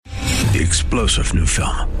The explosive new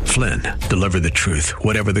film, Flynn, deliver the truth,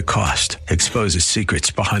 whatever the cost, exposes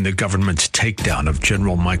secrets behind the government's takedown of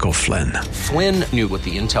General Michael Flynn. Flynn knew what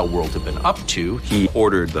the intel world had been up to. He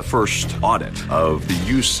ordered the first audit of the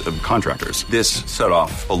use of contractors. This set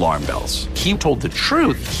off alarm bells. He told the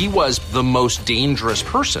truth. He was the most dangerous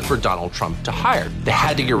person for Donald Trump to hire. They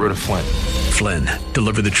had to get rid of Flynn. Flynn,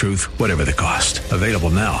 deliver the truth, whatever the cost. Available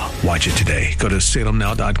now. Watch it today. Go to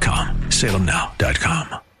salemnow.com.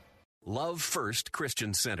 salemnow.com. Love First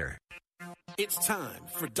Christian Center. It's time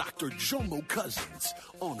for Dr. Jomo Cousins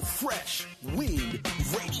on Fresh Wind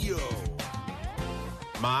Radio.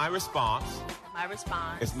 My response. My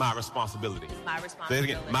response. It's my responsibility. My responsibility.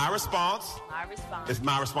 Say it again. My response. My response. It's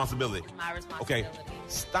my responsibility. My responsibility. Okay.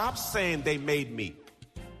 Stop saying they made me.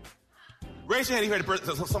 Raise your hand. You heard the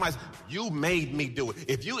person. Somebody says, you made me do it.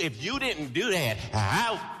 If you didn't do that,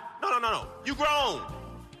 no. You grown.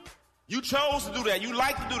 You chose to do that. You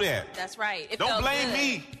like to do that. That's right. It Don't blame good.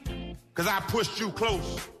 me because I pushed you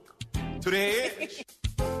close to the edge.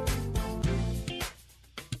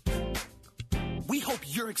 We hope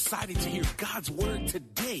you're excited to hear God's word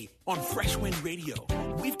today on Fresh Wind Radio.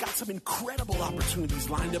 We've got some incredible opportunities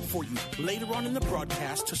lined up for you later on in the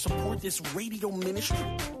broadcast to support this radio ministry.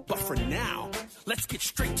 But for now, let's get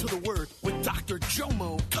straight to the word with Dr.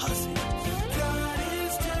 Jomo Cousins. God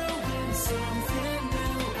is doing something new.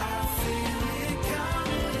 I feel it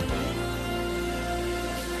coming.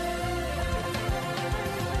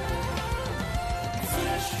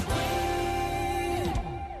 Fresh Wind.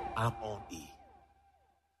 I'm on E.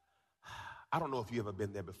 I don't know if you've ever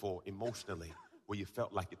been there before emotionally where you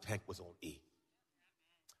felt like your tank was on E.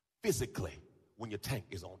 Physically, when your tank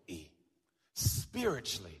is on E.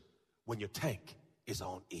 Spiritually, when your tank is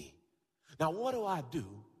on E. Now, what do I do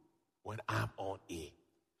when I'm on E?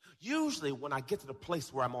 Usually, when I get to the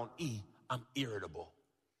place where I'm on E, I'm irritable.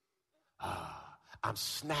 I'm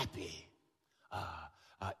snappy.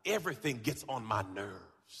 Everything gets on my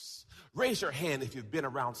nerves. Raise your hand if you've been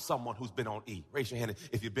around someone who's been on E. Raise your hand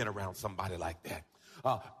if you've been around somebody like that.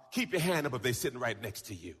 Keep your hand up if they're sitting right next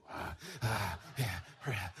to you.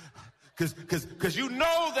 Because you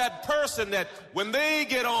know that person that when they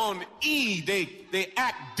get on E, they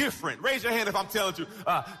act different. Raise your hand if I'm telling you.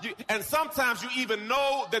 And sometimes you even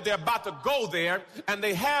know that they're about to go there, and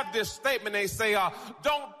they have this statement. They say,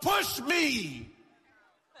 don't push me.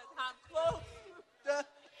 Because I'm close to the edge.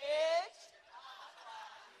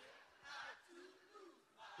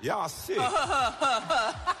 Y'all sick. Boy,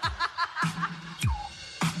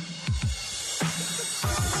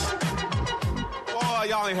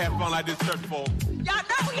 y'all ain't had fun like this church before. Y'all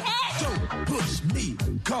know we had. Don't push me,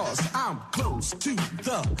 cause I'm close to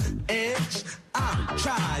the edge. I'm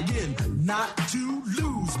trying not to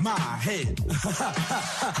lose my head.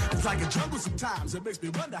 It's like a jungle sometimes. It makes me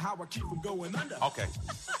wonder how I keep from going under. Okay.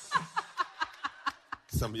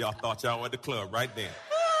 Some of y'all thought y'all were at the club right then.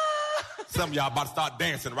 Some of y'all about to start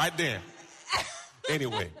dancing right then.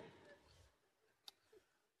 Anyway.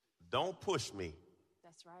 Don't push me.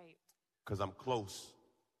 That's right. Because I'm close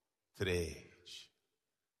to the edge.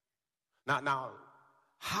 Now,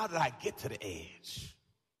 how did I get to the edge?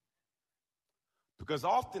 Because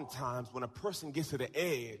oftentimes when a person gets to the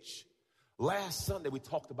edge, last Sunday we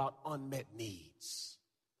talked about unmet needs.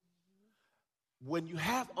 When you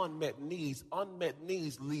have unmet needs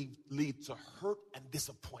lead to hurt and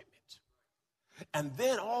disappointment. And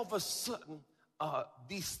then all of a sudden,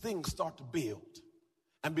 these things start to build.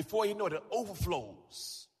 And before you know it, it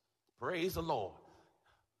overflows. Praise the Lord.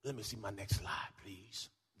 Let me see my next slide, please.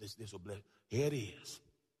 This will bless. Here it is.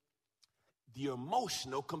 The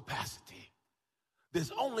emotional capacity.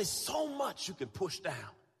 There's only so much you can push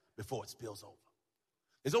down before it spills over.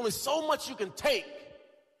 There's only so much you can take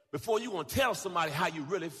before you want to tell somebody how you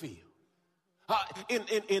really feel.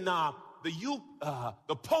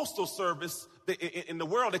 The postal service, in the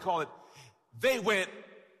world they call it, they went.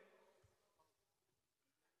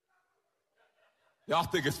 Y'all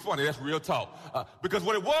think it's funny, that's real talk. Because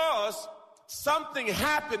what it was, something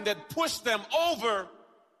happened that pushed them over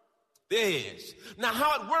the edge. Now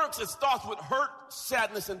how it works, it starts with hurt,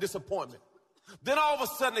 sadness, and disappointment. Then all of a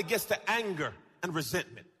sudden it gets to anger and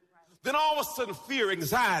resentment. Then all of a sudden fear,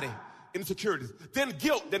 anxiety, insecurity. Then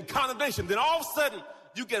guilt, then condemnation. Then all of a sudden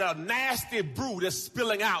you get a nasty brew that's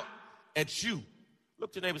spilling out at you.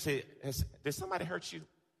 Look to your neighbor and say, did somebody hurt you?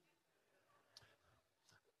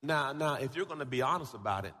 Now, if you're going to be honest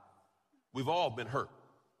about it, we've all been hurt.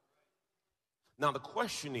 Now, the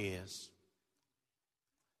question is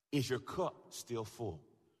your cup still full?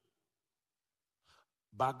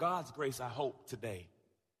 By God's grace, I hope today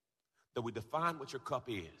that we define what your cup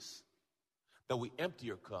is, that we empty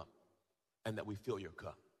your cup, and that we fill your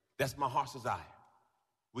cup. That's my heart's desire.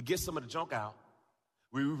 We get some of the junk out,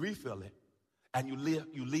 we refill it, and you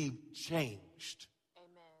leave changed.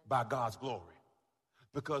 Amen. By God's glory.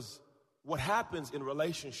 Because what happens in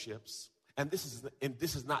relationships, and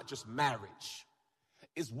this is not just marriage,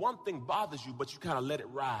 is one thing bothers you, but you kind of let it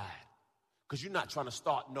ride because you're not trying to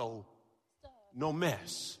start no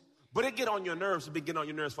mess. But it get on your nerves. It's been getting on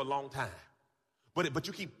your nerves for a long time. But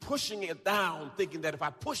you keep pushing it down, thinking that if I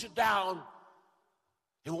push it down,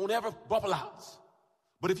 it won't ever bubble out.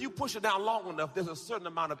 But if you push it down long enough, there's a certain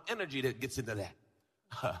amount of energy that gets into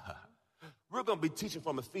that. We're going to be teaching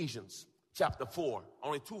from Ephesians chapter 4,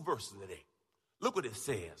 only 2 verses today. Look what it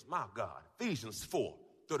says. My God, Ephesians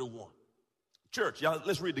 4:31. Church, y'all,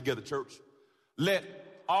 let's read together, church. Let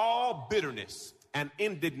all bitterness and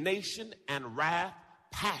indignation and wrath,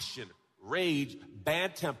 passion, rage,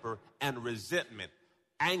 bad temper, and resentment,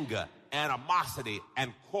 anger, animosity,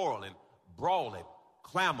 and quarreling, brawling,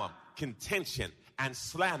 clamor, contention, and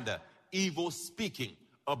slander, evil speaking,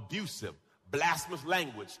 abusive, blasphemous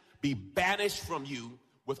language be banished from you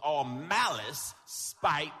with all malice,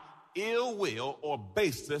 spite, ill will, or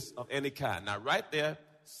baseness of any kind. Now, right there,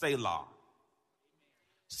 Selah.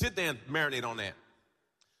 Sit there and marinate on that.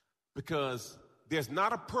 Because there's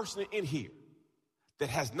not a person in here that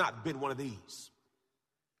has not been one of these.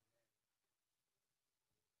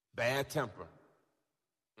 Bad temper.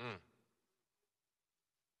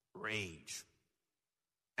 Rage.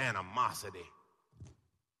 Animosity.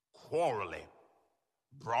 Quarreling.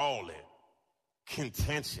 Brawling.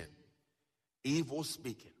 Contention. Evil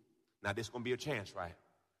speaking. Now, this is going to be a chance, right?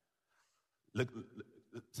 Look,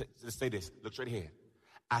 let's say this. Look straight ahead.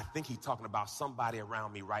 I think he's talking about somebody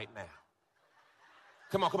around me right now.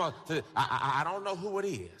 Come on. I don't know who it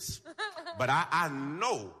is, but I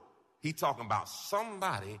know he's talking about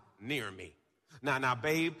somebody near me. Now,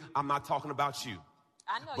 babe, I'm not talking about you.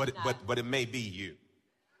 I know but it may be you.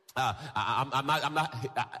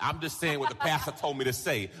 I'm just saying what the pastor told me to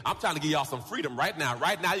say. I'm trying to give y'all some freedom right now.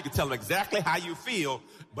 Right now, you can tell them exactly how you feel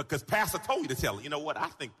because pastor told you to tell them. You know what? I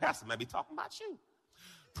think pastor may be talking about you.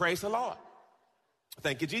 Praise the Lord.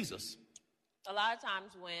 Thank you, Jesus. A lot of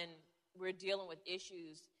times when we're dealing with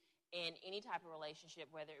issues in any type of relationship,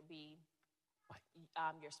 whether it be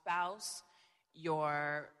your spouse,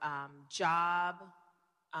 your job,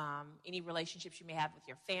 any relationships you may have with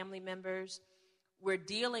your family members, we're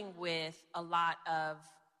dealing with a lot of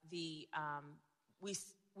the, we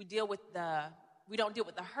don't deal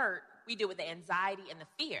with the hurt, we deal with the anxiety and the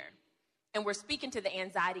fear. And we're speaking to the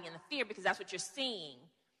anxiety and the fear because that's what you're seeing.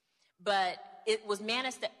 But it was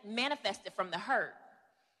manifested from the hurt.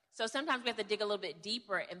 So sometimes we have to dig a little bit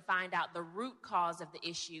deeper and find out the root cause of the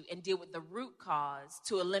issue and deal with the root cause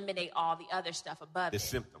to eliminate all the other stuff above it. The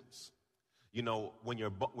symptoms. You know, when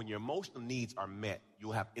your emotional needs are met,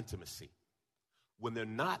 you'll have intimacy. When they're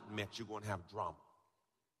not met, you're going to have drama.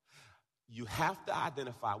 You have to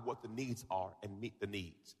identify what the needs are and meet the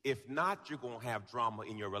needs. If not, you're going to have drama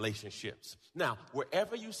in your relationships. Now,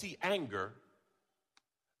 wherever you see anger,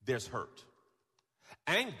 there's hurt.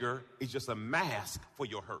 Anger is just a mask for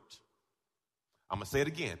your hurt. I'm going to say it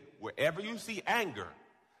again. Wherever you see anger,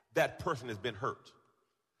 that person has been hurt.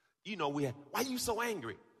 You know, why are you so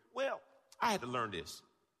angry? Well, I had to learn this.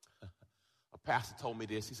 A pastor told me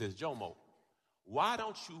this. He says, Jomo, why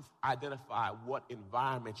don't you identify what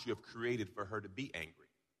environment you have created for her to be angry?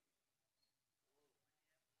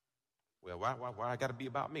 Well, why I got to be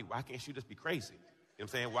about me? Why can't she just be crazy? You know what I'm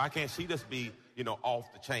saying? Why can't she just be,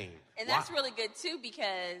 off the chain? And that's really good, too,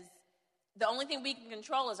 because the only thing we can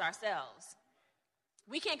control is ourselves.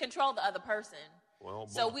 We can't control the other person. Well,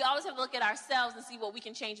 so we always have to look at ourselves and see what we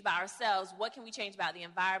can change about ourselves. What can we change about the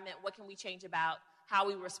environment? What can we change about how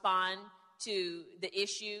we respond to the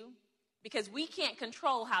issue? Because we can't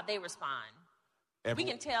control how they respond. We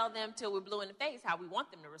can tell them till we're blue in the face how we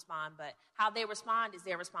want them to respond, but how they respond is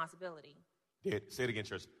their responsibility. Say it again,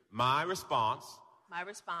 church. My response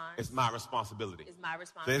is my responsibility. Is my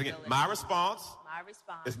responsibility. Say it again. My response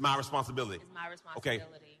is my responsibility. Is my responsibility. Okay.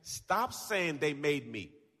 Stop saying they made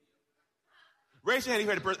me. Raise your hand if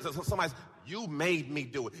you heard the person. Somebody says, you made me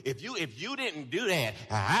do it. If you didn't do that,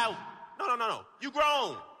 no. You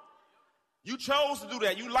grown. You chose to do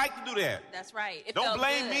that. You like to do that. That's right. Don't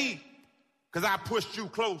blame me because I pushed you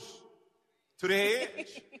close to the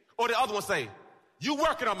edge. Or the other one say, you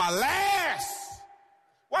working on my last.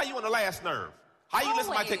 Why are you on the last nerve? How you let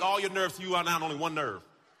somebody take all your nerves to you are now only one nerve?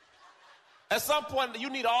 At some point, you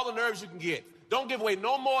need all the nerves you can get. Don't give away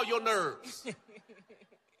no more of your nerves.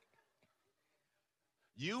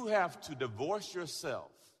 You have to divorce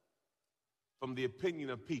yourself from the opinion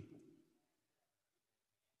of people.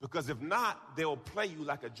 Because if not, they'll play you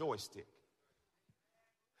like a joystick.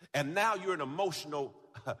 And now you're emotionally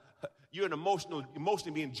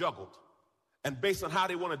being juggled. And based on how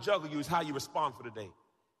they want to juggle you is how you respond for the day.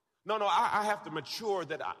 No, I have to mature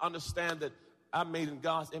that I understand that I'm made in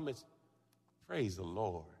God's image. Praise the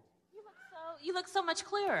Lord. You look so much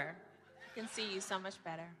clearer. I can see you so much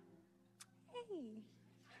better. Hey.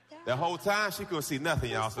 The whole time she couldn't see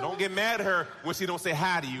nothing, y'all. So don't get mad at her when she don't say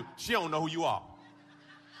hi to you. She don't know who you are.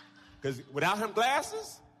 Because without her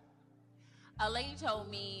glasses. A lady told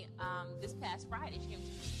me this past Friday, she came to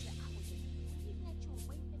me and said, I was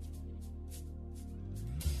waving at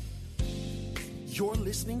you. You're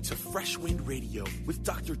listening to Fresh Wind Radio with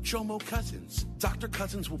Dr. Jomo Cousins. Dr.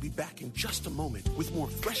 Cousins will be back in just a moment with more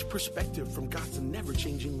fresh perspective from God's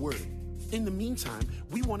never-changing word. In the meantime,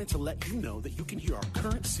 we wanted to let you know that you can hear our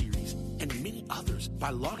current series and many others by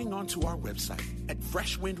logging on to our website at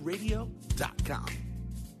freshwindradio.com.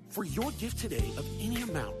 For your gift today of any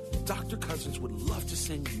amount, Dr. Cousins would love to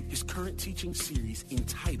send you his current teaching series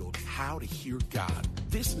entitled How to Hear God.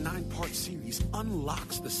 This 9-part series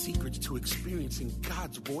unlocks the secrets to experiencing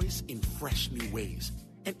God's voice in fresh new ways.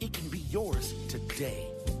 And it can be yours today.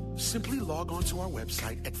 Simply log on to our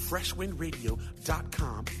website at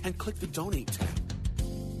freshwindradio.com and click the Donate tab.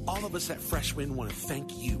 All of us at Freshwind want to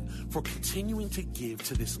thank you for continuing to give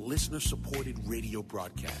to this listener-supported radio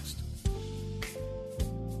broadcast.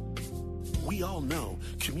 We all know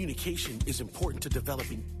communication is important to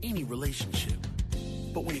developing any relationship.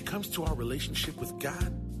 But when it comes to our relationship with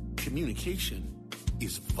God, communication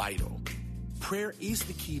is vital. Prayer is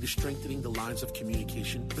the key to strengthening the lines of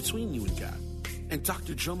communication between you and God. And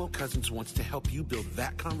Dr. Jomo Cousins wants to help you build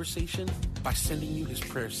that conversation by sending you his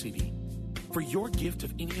prayer CD. For your gift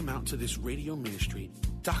of any amount to this radio ministry,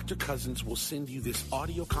 Dr. Cousins will send you this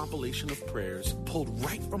audio compilation of prayers pulled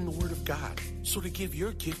right from the Word of God. So to give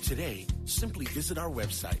your gift today, simply visit our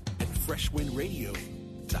website at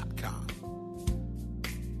freshwindradio.com.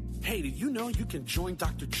 Hey, did you know you can join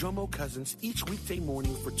Dr. Jomo Cousins each weekday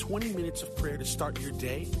morning for 20 minutes of prayer to start your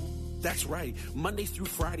day? That's right. Monday through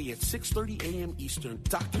Friday at 6:30 a.m. Eastern,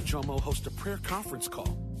 Dr. Jomo hosts a prayer conference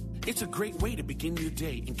call. It's a great way to begin your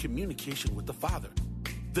day in communication with the Father.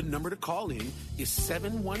 The number to call in is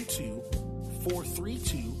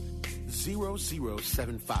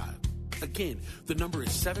 712-432-0075. Again, the number is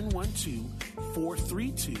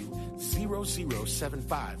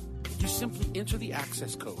 712-432-0075. You simply enter the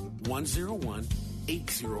access code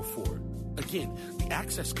 101804. Again, the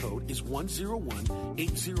access code is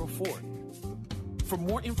 101804. For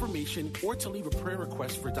more information or to leave a prayer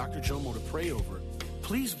request for Dr. Jomo to pray over,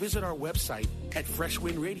 please visit our website at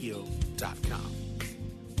freshwindradio.com.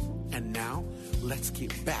 And now, let's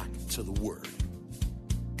get back to the Word.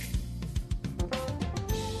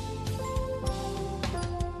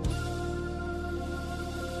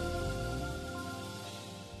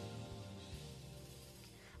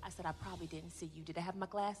 I said, I probably didn't see you. Did I have my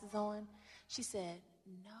glasses on? She said,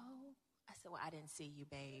 no. I said, well, I didn't see you,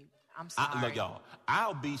 babe. I'm sorry. Look, y'all,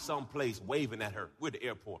 I'll be someplace waving at her. We're at the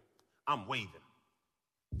airport. I'm waving.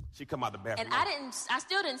 She come out the bathroom. And I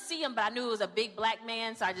still didn't see him, but I knew it was a big black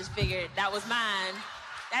man, so I just figured that was mine.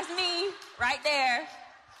 That's me, right there.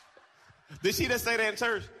 Did she just say that in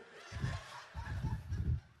church?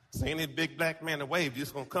 Saying this big black man to wave,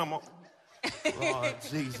 just gonna come on. Lord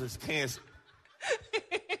Jesus, cancer.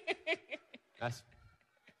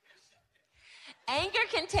 Anger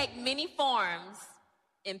can take many forms.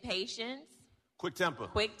 Impatience. Quick temper.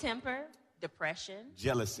 Depression.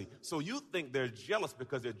 Jealousy. So you think they're jealous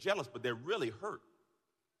because they're jealous, but they're really hurt.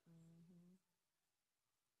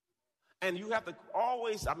 Mm-hmm. And you have to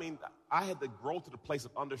always, I had to grow to the place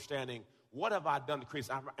of understanding what have I done to create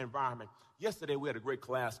this environment. Yesterday we had a great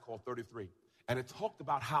class called 33, and it talked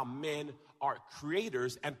about how men are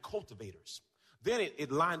creators and cultivators. Then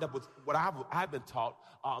it lined up with what I've been taught.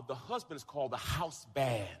 The husband is called the house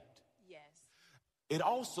band. It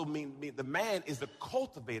also means the man is the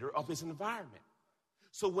cultivator of his environment.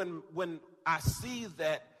 So when I see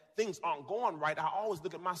that things aren't going right, I always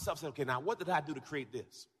look at myself and say, okay, now what did I do to create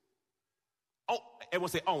this? Oh, everyone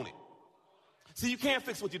say own it. See, you can't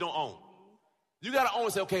fix what you don't own. You got to own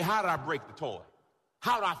and say, okay, how did I break the toy?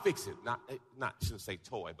 How did I fix it? Not shouldn't say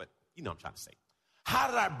toy, but you know what I'm trying to say. How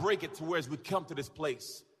did I break it to where we come to this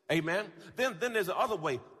place? Amen? Then there's the other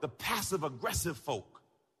way, the passive-aggressive folk.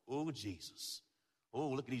 Oh, Jesus. Oh,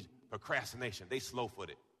 look at these procrastination. They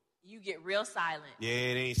slow-footed. You get real silent.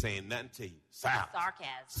 Yeah, they ain't saying nothing to you.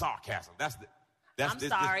 Sarcasm. I'm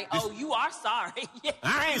sorry. You are sorry.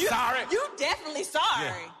 I ain't sorry. You definitely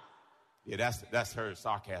sorry. Yeah, that's her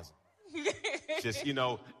sarcasm. Just,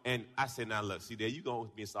 and I said, now look, see, there you go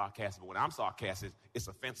with being sarcastic. But when I'm sarcastic, it's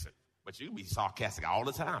offensive. But you be sarcastic all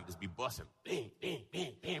the time. Just be busting. Bam, bam, bam,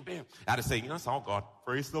 bam, bam. I just say, it's all God.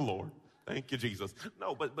 Praise the Lord. Thank you, Jesus.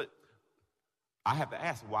 No, but I have to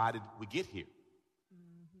ask, why did we get here?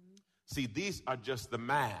 Mm-hmm. See, these are just the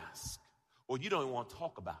mask. Or you don't even want to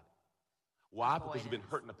talk about it. Why? Because you've been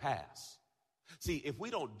hurt in the past. See, if we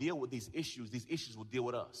don't deal with these issues will deal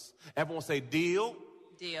with us. Everyone say, deal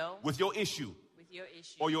with your issue. With your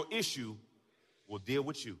issue. Or your issue will deal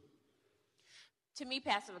with you. To me,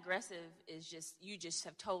 passive aggressive is just, you just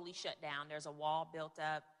have totally shut down. There's a wall built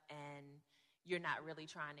up and you're not really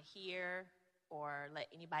trying to hear or let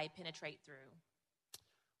anybody penetrate through.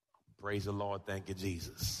 Praise the Lord. Thank you,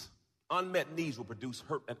 Jesus. Unmet needs will produce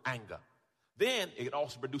hurt and anger. Then it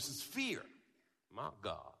also produces fear. My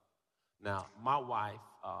God. Now, my wife,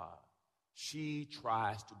 she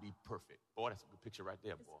tries to be perfect. Boy, that's a good picture right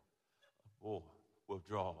there, boy. Boy,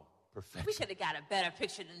 withdrawal, perfection. We could have got a better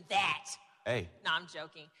picture than that. Hey. No, I'm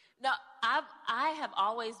joking. No, I have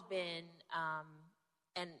always been,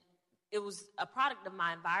 and it was a product of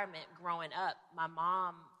my environment growing up. My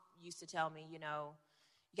mom used to tell me, you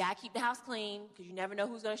got to keep the house clean because you never know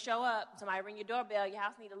who's going to show up. Somebody ring your doorbell, your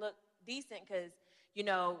house need to look decent because,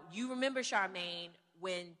 you remember, Charmaine,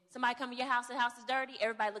 when somebody come to your house, the house is dirty,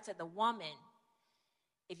 everybody looks at the woman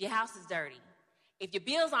if your house is dirty. If your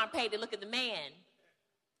bills aren't paid, they look at the man,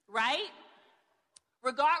 right?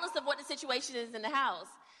 Regardless of what the situation is in the house.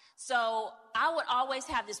 So I would always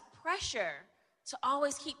have this pressure to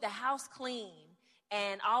always keep the house clean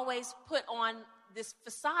and always put on this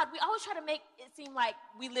facade. We always try to make it seem like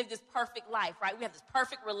we live this perfect life, right? We have this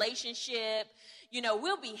perfect relationship.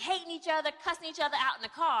 We'll be hating each other, cussing each other out in the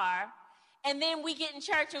car. And then we get in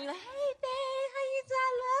church and we're like, hey, babe, how you doing?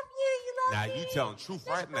 I love you. You love me. Now you telling the truth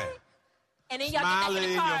right now. And then y'all smiling get back in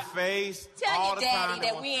the car. In your face. Tell all your the daddy time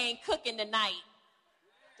that we ain't cooking tonight.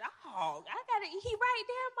 Dog, he right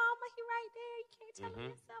there, mama. He right there. You can't tell him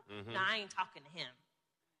yourself. Mm-hmm. No, I ain't talking to him.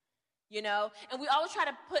 And we always try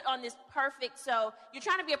to put on this perfect, so you're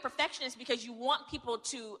trying to be a perfectionist because you want people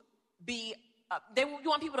to be, you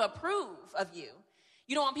want people to approve of you.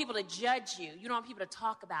 You don't want people to judge you. You don't want people to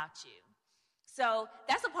talk about you. So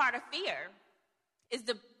that's a part of fear, is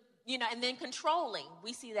and then controlling.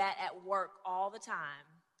 We see that at work all the time.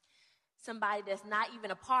 Somebody that's not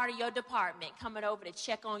even a part of your department coming over to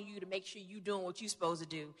check on you to make sure you're doing what you're supposed to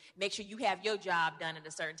do. Make sure you have your job done at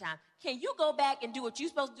a certain time. Can you go back and do what you're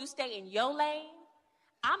supposed to do, stay in your lane?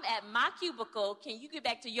 I'm at my cubicle. Can you get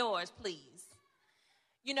back to yours, please?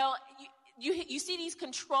 You see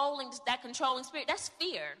that controlling spirit. That's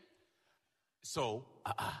fear. So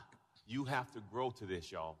you have to grow to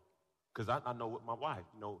this, y'all. Because I know with my wife,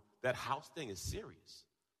 that house thing is serious.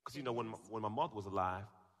 Because, when my mother was alive,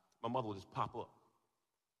 my mother would just pop up,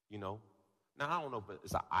 Now, I don't know if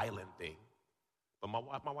it's an island thing. But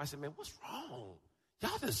my wife said, man, what's wrong?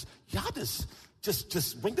 Y'all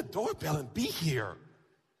just ring the doorbell and be here.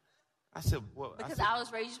 I said, well. Because I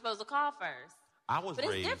was raised, you're supposed to call first. I was raised.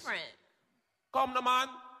 But it's different. Come, no man.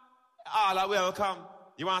 Allah will come.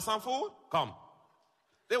 You want some food? Come.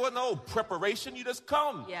 There was no preparation. You just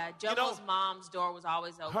come. Yeah, Jomo's mom's door was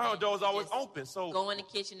always open. Her door was always open. So go in the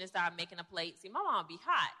kitchen and start making a plate. See, my mom be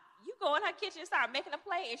hot. You go in her kitchen and start making a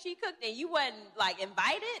plate, and she cooked, and you wasn't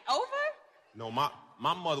invited over. No, my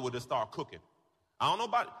mother would just start cooking. I don't know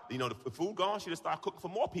about the food gone. She just start cooking for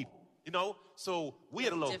more people. So we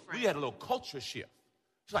had a little culture shift.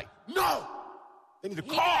 She's like, no, they need to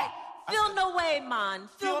call. Like, feel no way, man.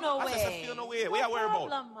 Feel no way. I said, feel no way. We got worried about it.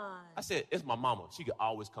 Man. I said, it's my mama. She could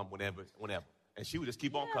always come whenever, and she would just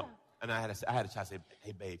keep on coming. And I had to try to say,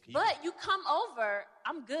 hey, babe, can you? But you come over,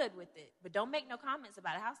 I'm good with it. But don't make no comments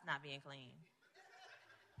about the house not being clean.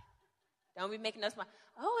 Don't be making us,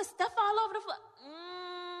 it's stuff all over the floor.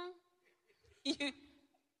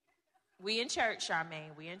 We in church,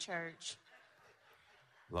 Charmaine. We in church.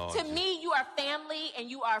 Lord to me, you are family and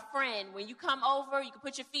you are a friend. When you come over, you can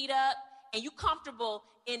put your feet up and you comfortable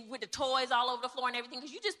with the toys all over the floor and everything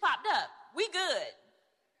because you just popped up. We good.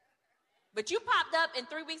 But you popped up and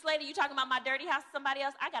 3 weeks later you talking about my dirty house to somebody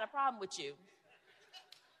else. I got a problem with you.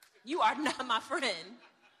 You are not my friend.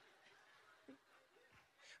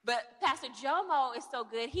 But Pastor Jomo is so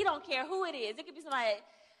good. He don't care who it is. It could be somebody,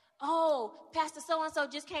 Pastor so-and-so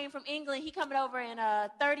just came from England. He coming over in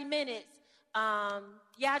 30 minutes. I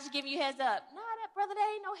just giving you heads up. No, that brother,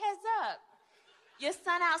 there ain't no heads up. Your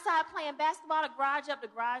son outside playing basketball, the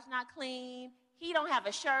garage not clean. He don't have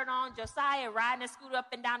a shirt on. Josiah riding a scooter up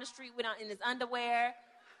and down the street in his underwear.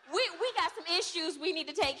 We got some issues we need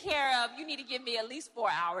to take care of. You need to give me at least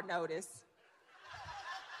 4-hour notice.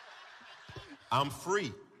 I'm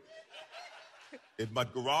free. If my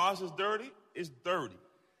garage is dirty, it's dirty.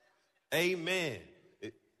 Amen.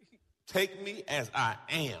 Take me as I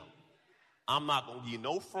am. I'm not going to give you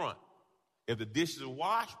no front. If the dishes are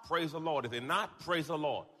washed, praise the Lord. If they're not, praise the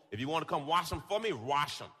Lord. If you want to come wash them for me,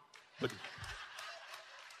 wash them. But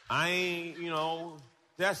I ain't,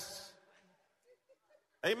 that's,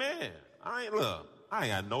 amen. I ain't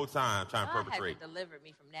got no time trying to perpetrate. God hasn't delivered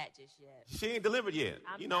me from that just yet. She ain't delivered yet.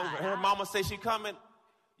 Her mama say she coming.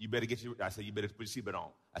 You better I said, you better put your seatbelt on.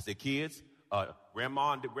 I said, kids,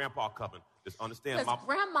 grandma and grandpa coming. Just understand. Because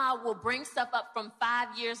grandma will bring stuff up from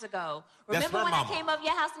 5 years ago. Remember when mama. I came over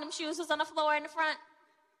your house and them shoes was on the floor in the front?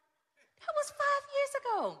 That was 5 years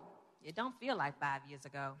ago. It don't feel like 5 years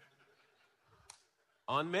ago.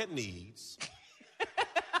 Unmet needs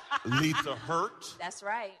lead to hurt. That's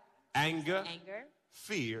right. Anger,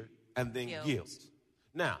 fear, and then guilt.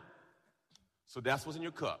 Now, so that's what's in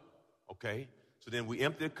your cup, okay? So then we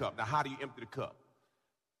empty the cup. Now, how do you empty the cup?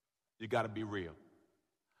 You got to be real.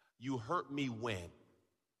 You hurt me when?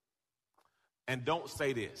 And don't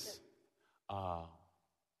say this. I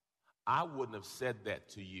wouldn't have said that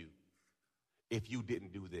to you if you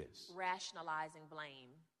didn't do this. Rationalizing blame.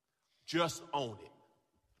 Just own it.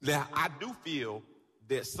 Now, I do feel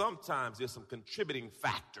that sometimes there's some contributing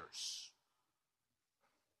factors.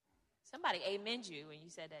 Somebody amened you when you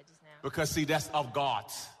said that just now. Because, see, that's of God.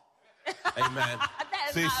 Amen.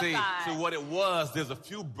 See, so what it was, there's a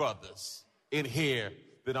few brothers in here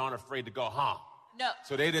that aren't afraid to go, No.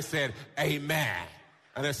 So they just said, amen.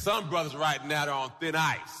 And there's some brothers right now that are on thin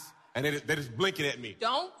ice. And they're just blinking at me.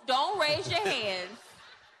 Don't raise your hand.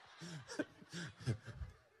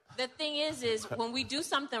 The thing is when we do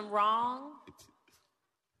something wrong,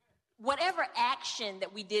 whatever action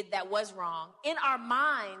that we did that was wrong, in our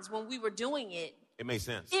minds when we were doing it, it made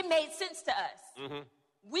sense. It made sense to us. Mm-hmm.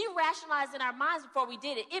 We rationalized in our minds before we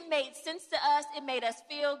did it. It made sense to us. It made us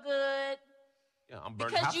feel good. Yeah, I'm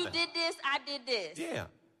burning because you did this, I did this. Yeah.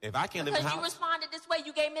 If I can't live in the house. Because you responded this way,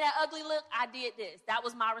 you gave me that ugly look, I did this. That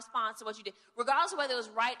was my response to what you did. Regardless of whether it was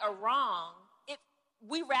right or wrong,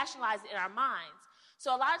 we rationalized it in our minds.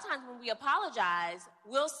 So a lot of times when we apologize,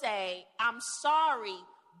 we'll say, I'm sorry,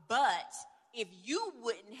 but if you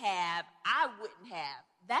wouldn't have, I wouldn't have.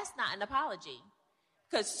 That's not an apology.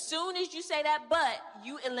 Because soon as you say that but,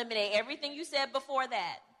 you eliminate everything you said before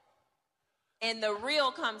that. And the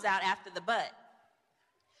real comes out after the but.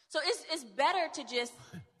 So it's better to just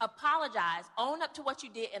apologize, own up to what you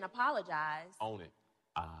did and apologize. Own it.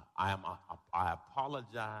 I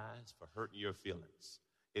apologize for hurting your feelings.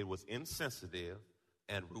 It was insensitive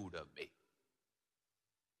and rude of me.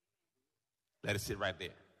 Let it sit right there.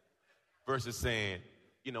 Versus saying,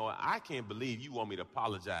 I can't believe you want me to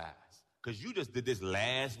apologize because you just did this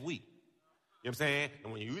last week. You know what I'm saying?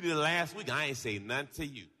 And when you did it last week, I ain't say nothing to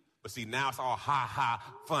you. But see, now it's all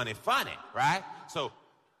funny, right? So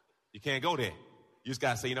you can't go there. You just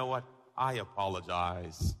got to say, you know what? I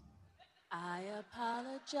apologize. I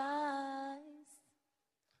apologize.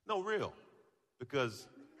 No, real. Because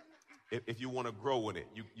if you want to grow in it,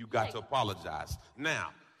 you got to apologize.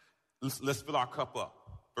 Now, let's fill our cup up.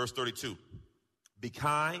 Verse 32. Be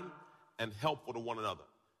kind and helpful to one another.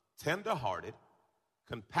 Tender-hearted,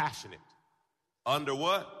 compassionate. Under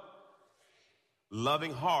what?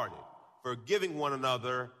 Loving-hearted. Forgiving one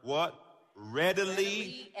another, what?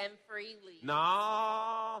 Readily and freely.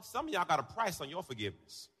 Nah, some of y'all got a price on your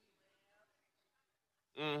forgiveness.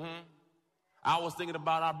 I was thinking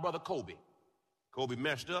about our brother Kobe. Kobe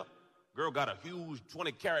messed up. Girl got a huge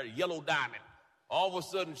 20-carat yellow diamond. All of a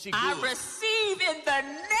sudden, she I receive in the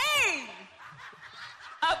name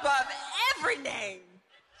above every name.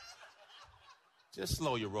 Just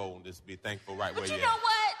slow your roll and just be thankful right where you're at. But you know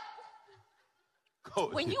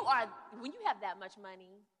what? When you have that much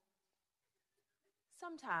money,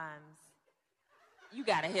 sometimes you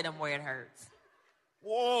got to hit them where it hurts.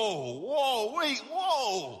 Whoa.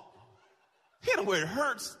 Hit them where it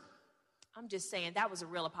hurts. I'm just saying that was a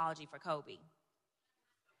real apology for Kobe.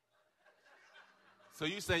 So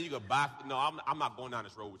you saying you could buy? No, I'm not going down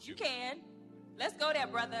this road with you. You can. Let's go there,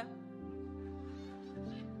 brother.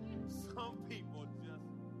 Some people just...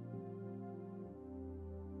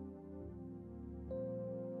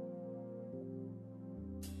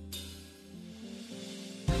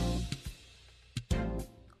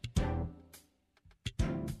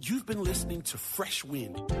 You've been listening to Fresh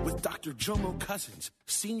Wind with Dr. Jomo Cousins,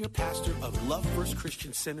 Senior Pastor of Love First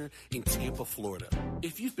Christian Center in Tampa, Florida.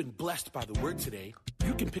 If you've been blessed by the word today,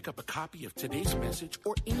 you can pick up a copy of today's message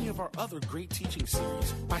or any of our other great teaching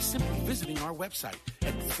series by simply visiting our website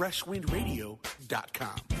at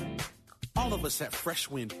freshwindradio.com. All of us at Fresh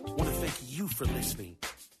Wind want to thank you for listening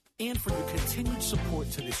and for your continued support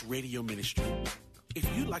to this radio ministry.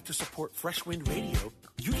 If you'd like to support Fresh Wind Radio,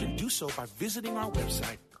 you can do so by visiting our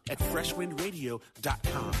website at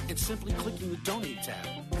freshwindradio.com and simply clicking the Donate tab.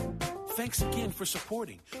 Thanks again for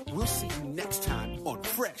supporting. We'll see you next time on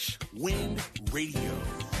Fresh Wind Radio.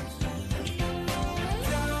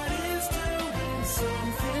 God is doing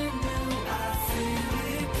something new. I feel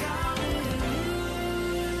it coming.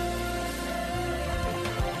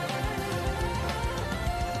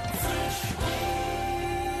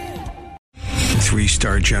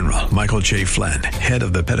 Three-star General Michael J. Flynn, head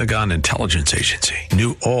of the Pentagon Intelligence Agency,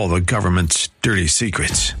 knew all the government's dirty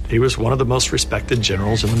secrets. He was one of the most respected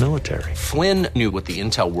generals in the military. Flynn knew what the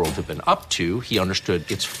intel world had been up to. He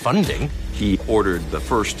understood its funding. He ordered the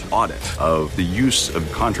first audit of the use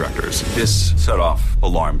of contractors. This set off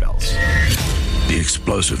alarm bells. The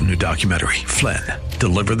explosive new documentary, Flynn,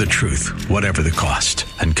 Deliver the Truth, Whatever the Cost,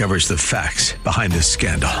 uncovers the facts behind this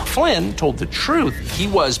scandal. Flynn told the truth. He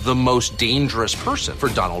was the most dangerous person for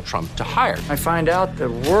Donald Trump to hire. I find out the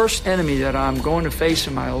worst enemy that I'm going to face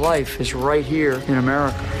in my life is right here in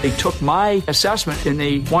America. They took my assessment and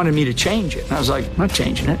they wanted me to change it. And I was like, I'm not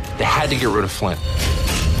changing it. They had to get rid of Flynn.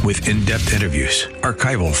 With in-depth interviews,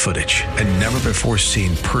 archival footage, and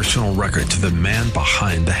never-before-seen personal records of the man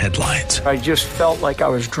behind the headlines. I just felt like I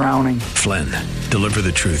was drowning. Flynn, Deliver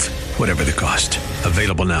the Truth, Whatever the Cost.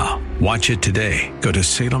 Available now. Watch it today. Go to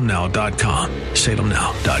salemnow.com.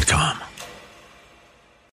 salemnow.com.